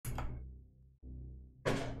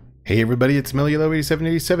Hey everybody, it's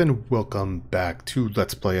Melio8787. Welcome back to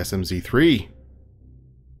Let's Play SMZ3.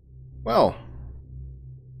 Well,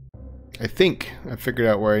 I think I figured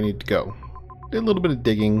out where I need to go. Did a little bit of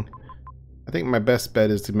digging. I think my best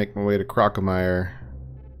bet is to make my way to Randomizer.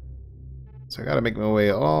 So I gotta make my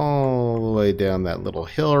way all the way down that little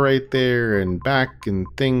hill right there and back and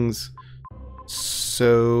things.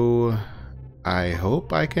 So I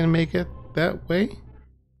hope I can make it that way.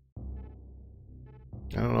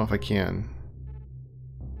 I don't know if I can.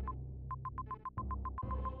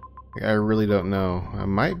 I really don't know. I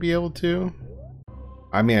might be able to.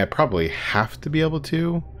 I mean, I probably have to be able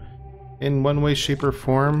to in one way, shape, or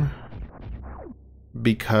form.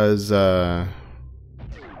 Because, like,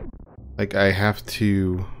 I have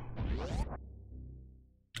to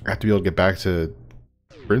be able to get back to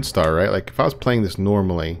Brinstar, right? Like, if I was playing this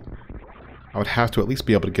normally, I would have to at least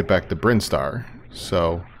be able to get back to Brinstar.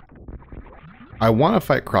 So I want to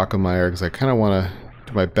fight Randomizer because I kind of want to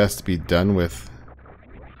do my best to be done with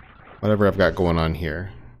whatever I've got going on here.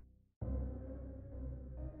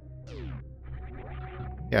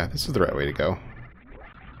 Yeah, this is the right way to go.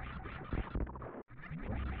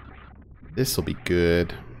 This will be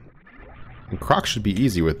good. And Croc should be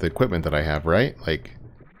easy with the equipment that I have, right? Like,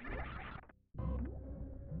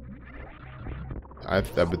 I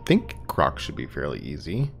would think Croc should be fairly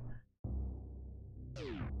easy.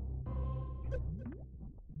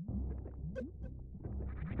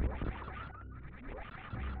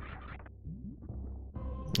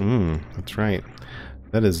 That's right.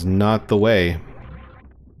 That is not the way.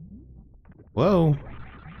 Whoa.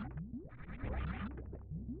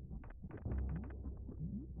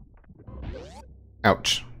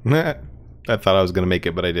 Ouch. I thought I was gonna make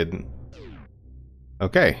it, but I didn't.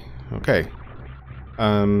 Okay, okay.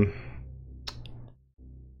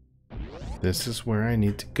 This is where I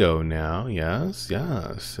need to go now. Yes,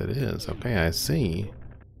 yes, it is. Okay, I see.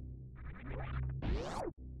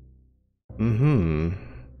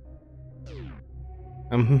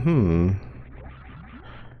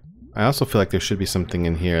 I also feel like there should be something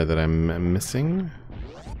in here that I'm missing.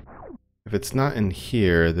 If it's not in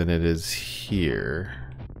here, then it is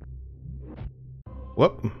here.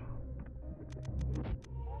 Whoop.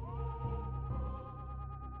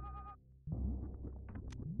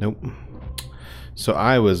 Nope. So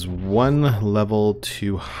I was one level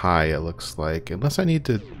too high, it looks like. Unless I need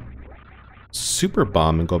to super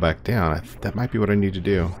bomb and go back down. That might be what I need to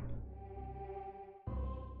do.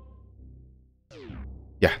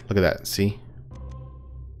 Yeah, look at that. See?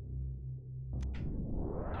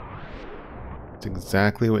 It's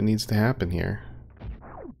exactly what needs to happen here.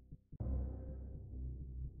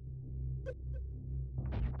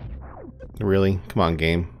 Really? Come on,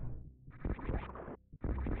 game.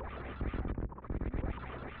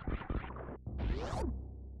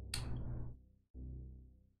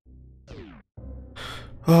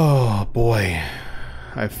 Oh boy.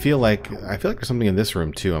 I feel like there's something in this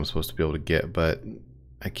room too I'm supposed to be able to get, but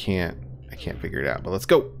I can't figure it out. But let's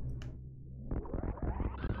go.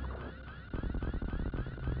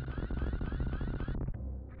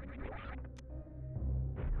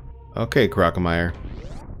 Okay, Randomizer.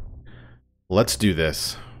 Let's do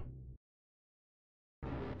this.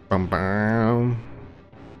 Bum bum.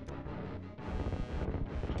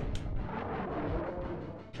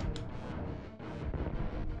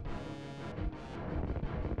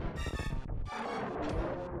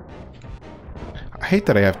 I hate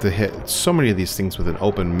that I have to hit so many of these things with an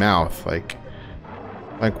open mouth. Like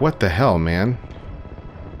what the hell, man?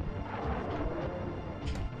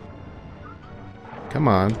 Come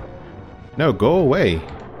on. No, go away.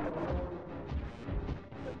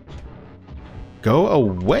 Go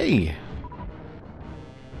away.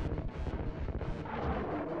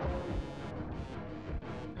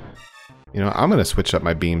 You know, I'm gonna switch up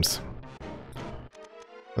my beams.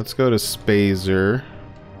 Let's go to Spazer.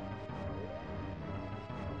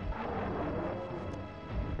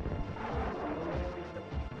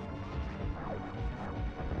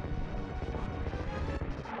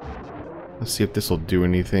 Let's see if this will do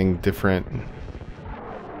anything different.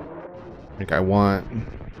 Like I want.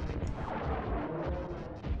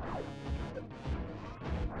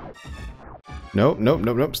 Nope, nope,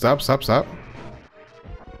 nope, nope. Stop, stop, stop.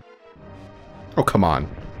 Oh, come on.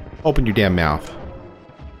 Open your damn mouth.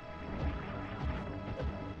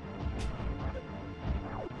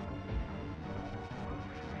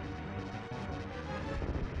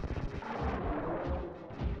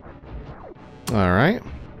 All right.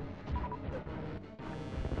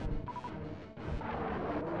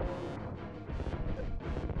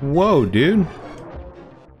 Whoa, dude.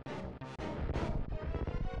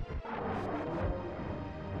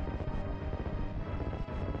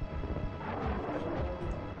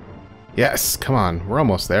 Yes, come on. We're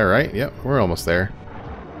almost there, right? Yep, we're almost there.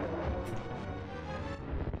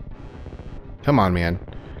 Come on, man.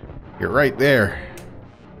 You're right there.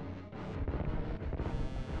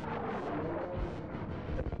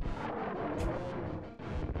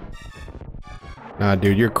 Nah,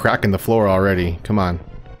 dude, you're cracking the floor already. Come on.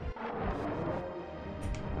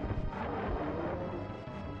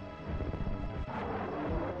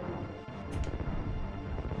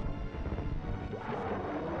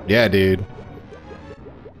 Yeah, dude.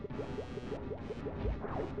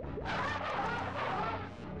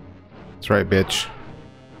 That's right, bitch.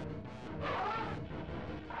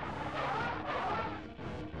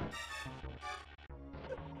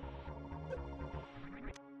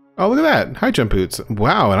 Oh, look at that. High jump boots.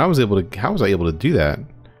 Wow, and I was able to, how was I able to do that?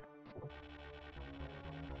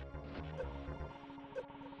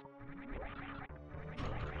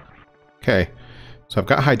 Okay. So I've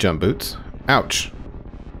got high jump boots. Ouch.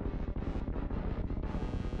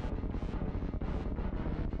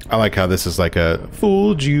 I like how this is like a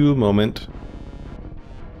fooled you moment.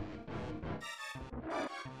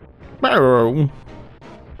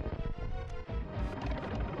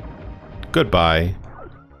 Goodbye.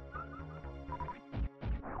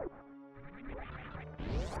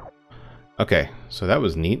 Okay, so that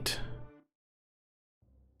was neat.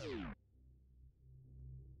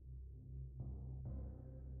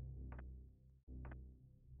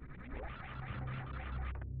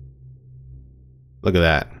 Look at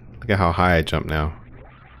that. Look at how high I jump now.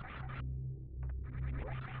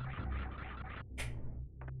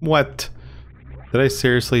 What? Did I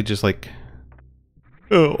seriously just like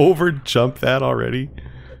over jump that already?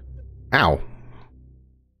 Ow.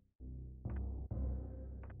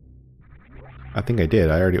 I think I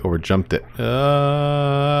did. I already over jumped it.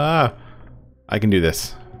 I can do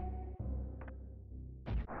this.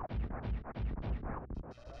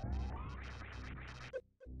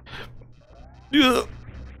 Ugh,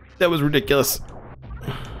 that was ridiculous.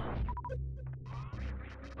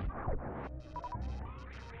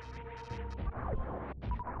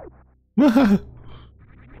 I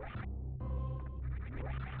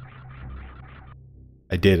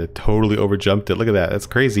did. I totally overjumped it. Look at that. That's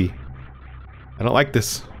crazy. I don't like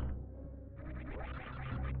this.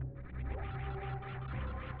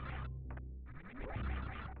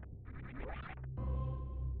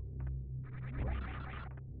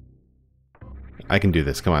 I can do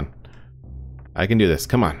this. Come on. I can do this.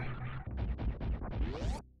 Come on.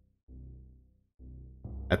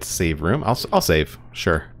 That's save room. I'll save.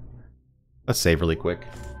 Sure. Let's save really quick.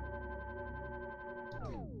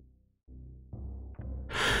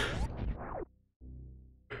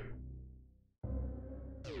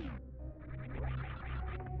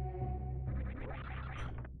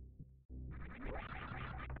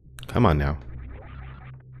 Come on now.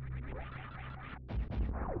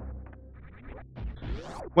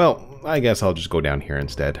 Well, I guess I'll just go down here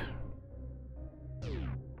instead.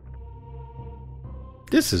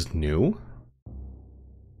 This is new.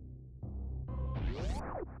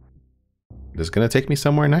 This gonna take me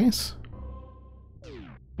somewhere nice?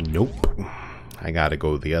 Nope. I gotta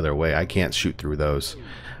go the other way. I can't shoot through those.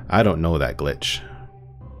 I don't know that glitch.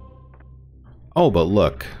 Oh, but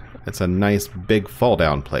look. It's a nice big fall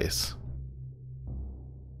down place.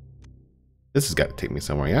 This has got to take me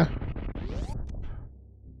somewhere, yeah?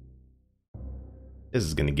 This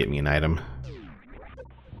is gonna get me an item.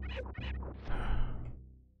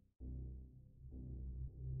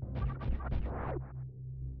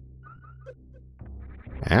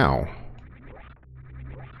 Ow.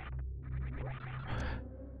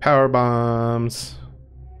 Power bombs.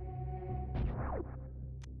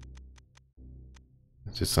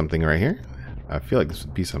 Is there something right here? I feel like this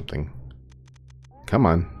would be something. Come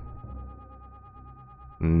on.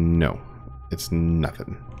 No, it's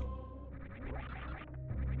nothing.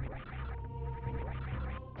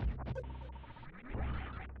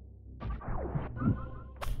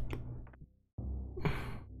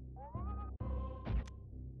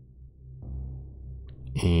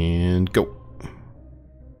 And go.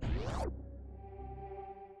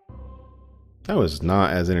 That was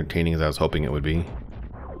not as entertaining as I was hoping it would be.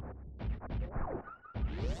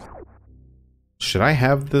 Should I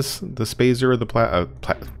have the spacer or the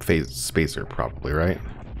spacer? Probably, right?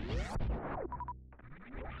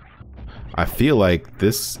 I feel like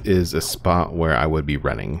this is a spot where I would be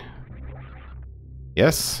running.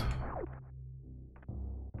 Yes?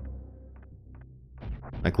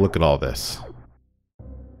 Like, look at all this.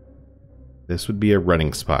 This would be a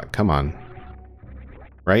running spot. Come on.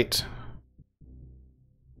 Right?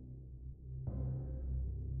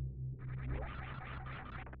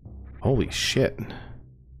 Holy shit.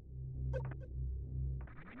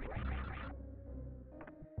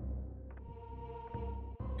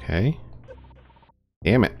 Okay.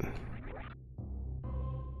 Damn it.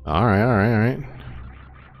 Alright, alright, alright.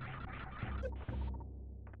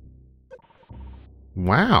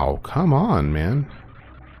 Wow, come on, man.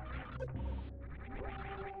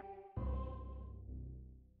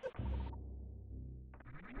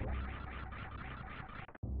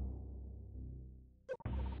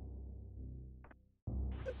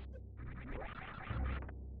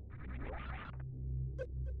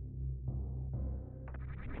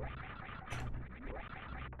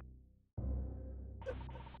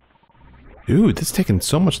 Dude, this is taking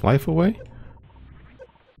so much life away.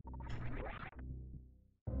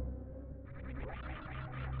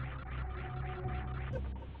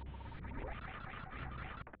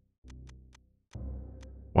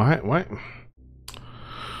 Why?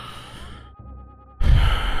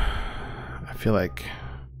 I feel like...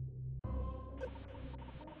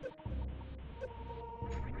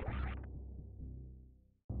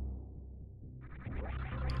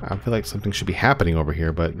 I feel like something should be happening over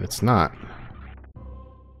here, but it's not.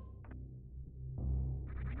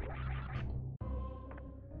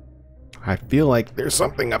 I feel like there's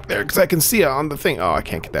something up there because I can see it on the thing. Oh, I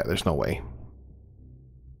can't get that. There's no way.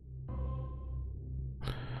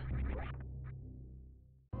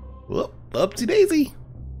 Whoop, upsy daisy.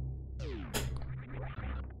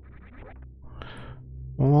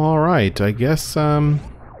 Well, all right. I guess that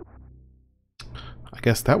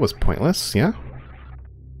was pointless. Yeah.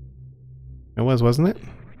 It was, wasn't it?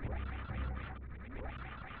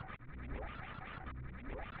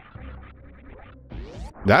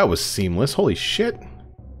 That was seamless. Holy shit.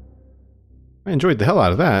 I enjoyed the hell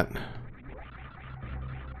out of that.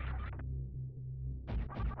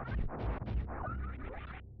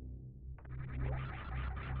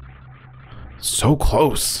 So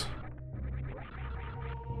close.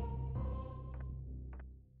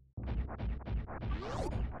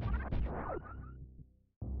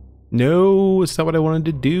 No, it's not what I wanted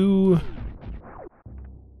to do.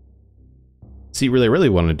 See, what I really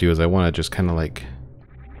want to do is I want to just kind of like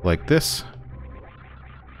this.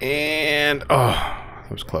 And, oh, that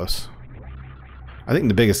was close. I think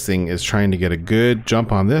the biggest thing is trying to get a good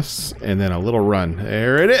jump on this and then a little run.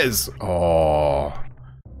 There it is. Oh.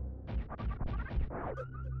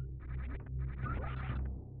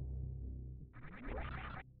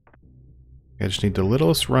 I just need the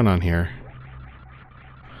littlest run on here.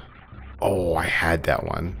 Oh, I had that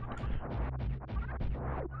one.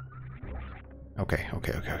 Okay,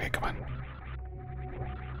 come on.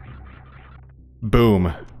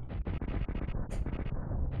 Boom.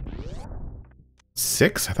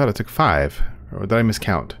 6? I thought it took 5. Or did I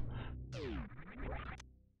miscount?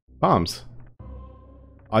 Bombs.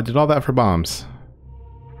 I did all that for bombs.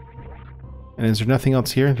 And is there nothing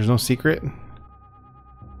else here? There's no secret?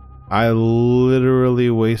 I literally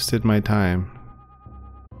wasted my time.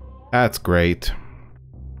 That's great.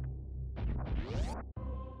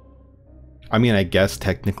 I mean, I guess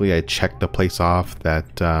technically I checked the place off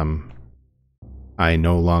that I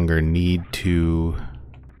no longer need to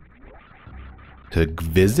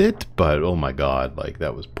visit, but oh my god, like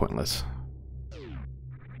that was pointless.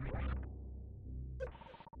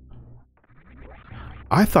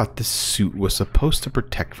 I thought this suit was supposed to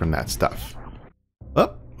protect from that stuff.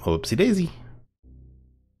 Oh, whoopsie daisy.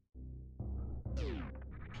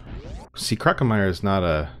 See, Crocomire is not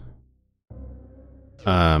a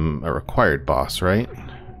required boss, right?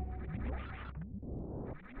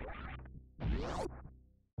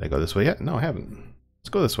 Did I go this way yet? No, I haven't. Let's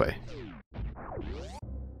go this way.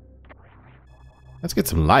 Let's get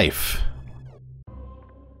some life.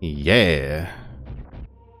 Yeah.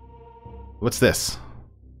 What's this?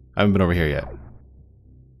 I haven't been over here yet.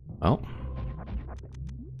 Well.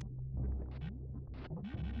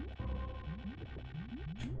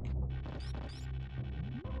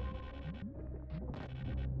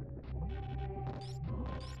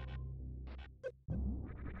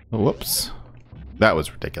 Whoops. That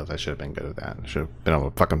was ridiculous. I should have been good at that. I should have been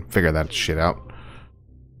able to fucking figure that shit out.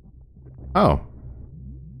 Oh.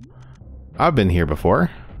 I've been here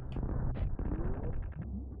before.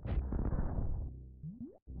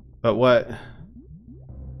 But what?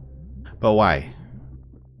 But why?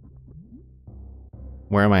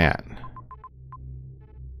 Where am I at?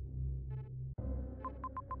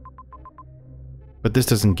 But this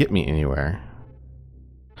doesn't get me anywhere.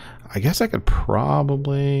 I guess I could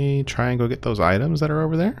probably try and go get those items that are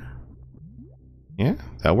over there. Yeah,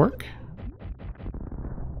 that'll work.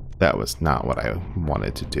 That was not what I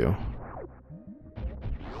wanted to do.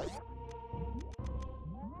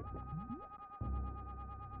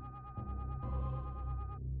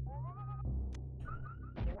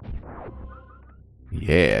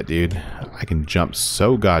 Yeah, dude. I can jump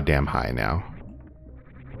so goddamn high now.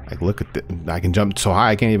 Like, look at the... I can jump so high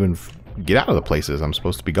I can't even get out of the places I'm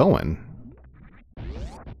supposed to be going.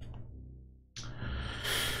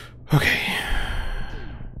 Okay.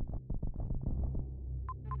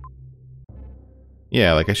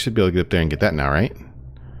 Yeah, like I should be able to get up there and get that now, right?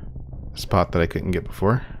 A spot that I couldn't get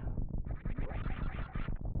before.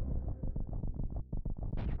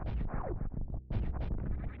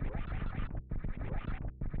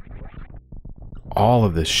 All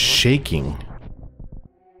of this shaking.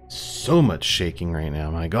 So much shaking right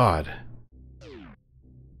now, my god.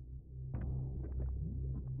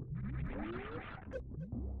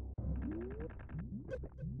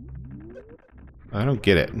 I don't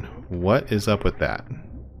get it. What is up with that?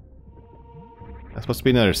 That's supposed to be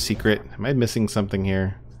another secret. Am I missing something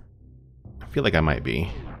here? I feel like I might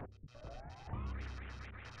be.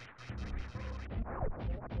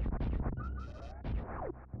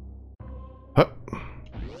 Oh,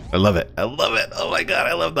 I love it. I love it. Oh my god,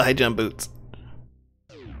 I love the high jump boots.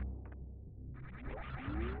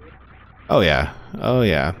 Oh yeah. Oh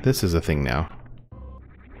yeah. This is a thing now.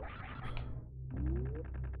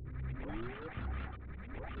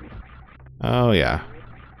 Oh yeah.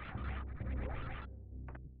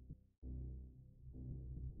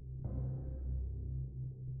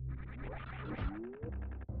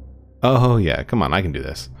 Oh yeah. Come on, I can do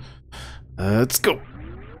this. Let's go.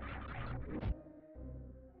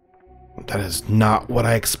 That is not what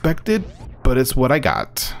I expected, but it's what I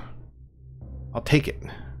got. I'll take it.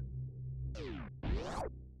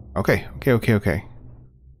 Okay, okay.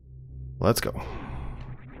 Let's go.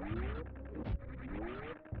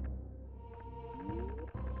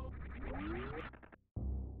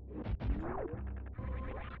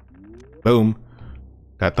 Boom.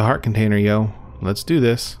 Got the heart container, yo. Let's do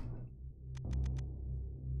this.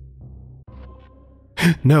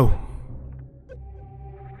 No.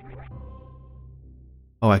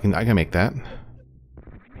 Oh, I can make that.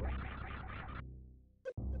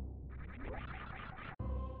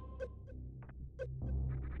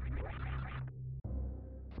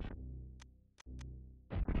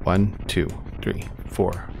 One, 2, 3,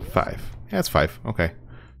 4, 5. Yeah, that's 5. Okay.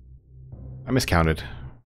 I miscounted.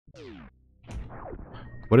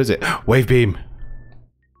 What is it? Wave beam.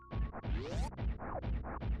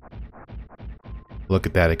 Look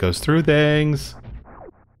at that. It goes through things.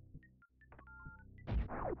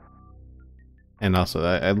 And also,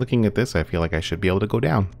 looking at this, I feel like I should be able to go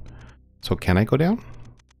down. So can I go down?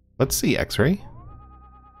 Let's see, X-ray.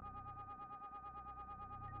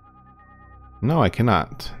 No, I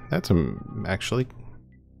cannot. That's actually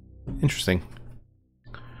interesting.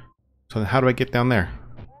 So how do I get down there?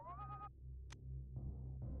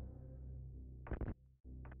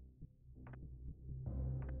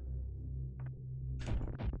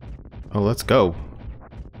 Oh, let's go.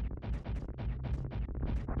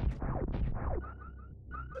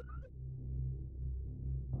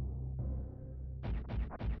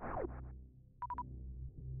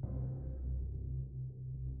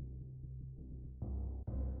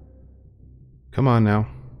 Come on now.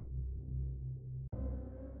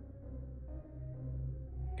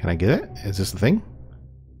 Can I get it? Is this the thing?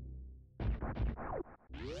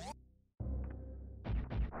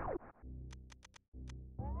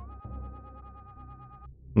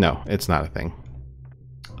 No, it's not a thing.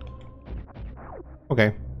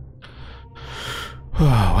 Okay.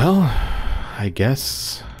 Well, I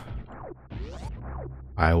guess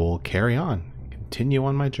I will carry on. Continue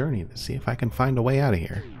on my journey to see if I can find a way out of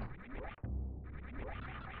here.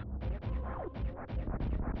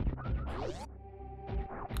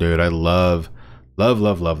 Dude, I love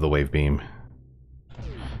the wave beam.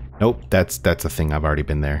 Nope, that's a thing. I've already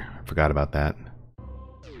been there. I forgot about that.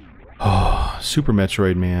 Oh, Super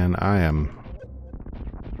Metroid, man. I am...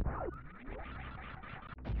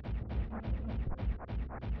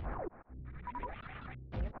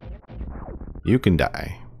 You can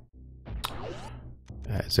die.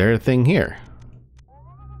 Is there a thing here?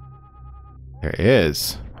 There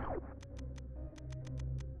is.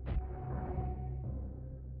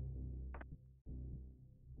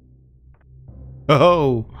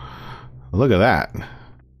 Oh, look at that.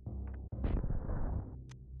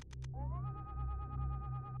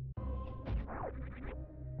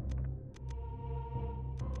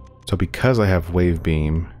 So because I have wave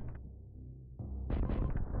beam,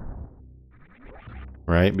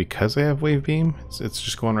 right? Because I have wave beam, it's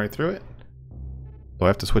just going right through it. Do I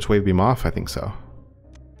have to switch wave beam off? I think so.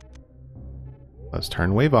 Let's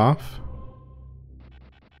turn wave off.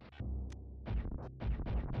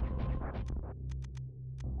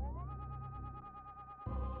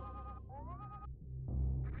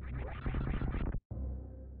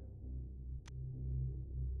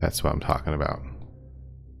 That's what I'm talking about.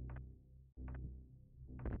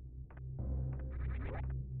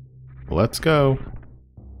 Let's go.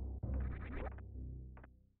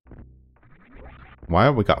 Why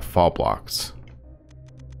have we got fall blocks?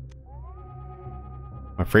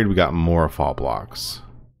 I'm afraid we got more fall blocks.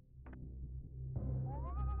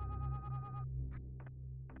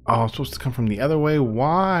 Oh, it's supposed to come from the other way?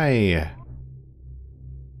 Why?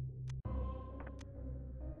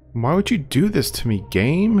 Why would you do this to me,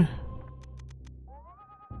 game?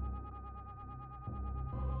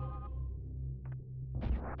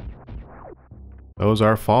 Those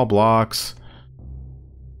are fall blocks.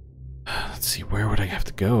 Let's see, where would I have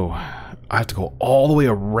to go? I have to go all the way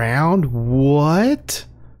around? What?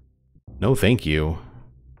 No, thank you.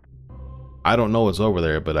 I don't know what's over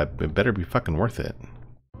there, but it better be fucking worth it.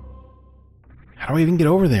 How do I even get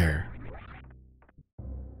over there?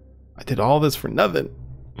 I did all this for nothing.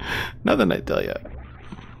 Nothing, I tell ya.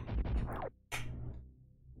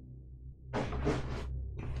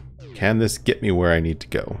 Can this get me where I need to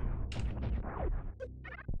go?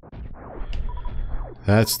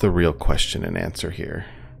 That's the real question and answer here.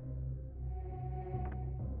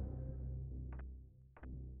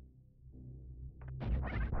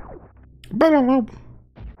 Well,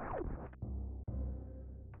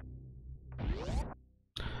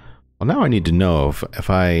 now I need to know if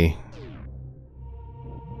I...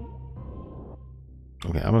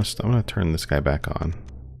 Okay, I'm gonna turn this guy back on.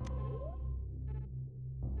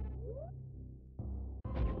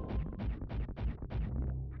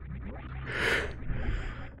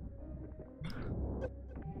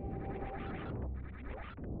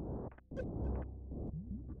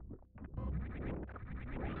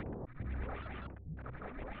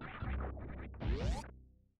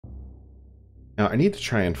 Now I need to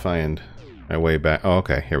try and find my way back. Oh,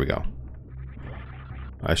 okay, here we go.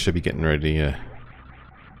 I should be getting ready.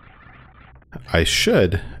 I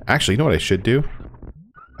should actually, you know what I should do?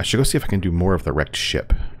 I should go see if I can do more of the wrecked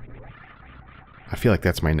ship. I feel like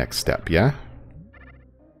that's my next step, yeah?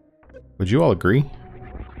 Would you all agree?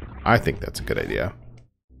 I think that's a good idea.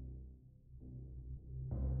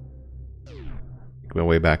 Make my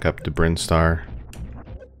way back up to Brinstar.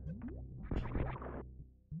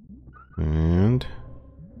 And...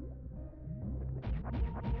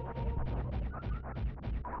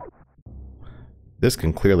 this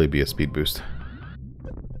can clearly be a speed boost.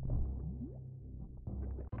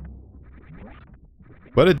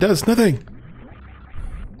 But it does nothing!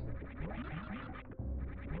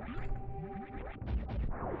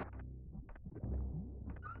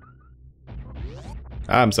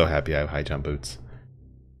 I'm so happy I have high jump boots.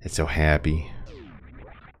 It's so happy.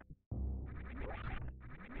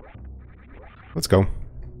 Let's go.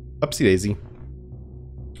 Upsy daisy.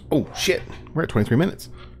 Oh shit! We're at 23 minutes.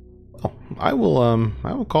 Oh, I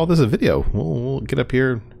will call this a video. We'll get up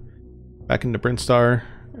here, back into Brinstar,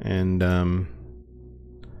 and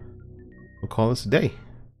we'll call this a day.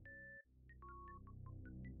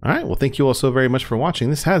 All right. Well, thank you all so very much for watching.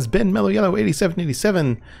 This has been Mellow Yellow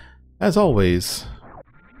 8787. As always,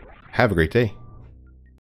 have a great day.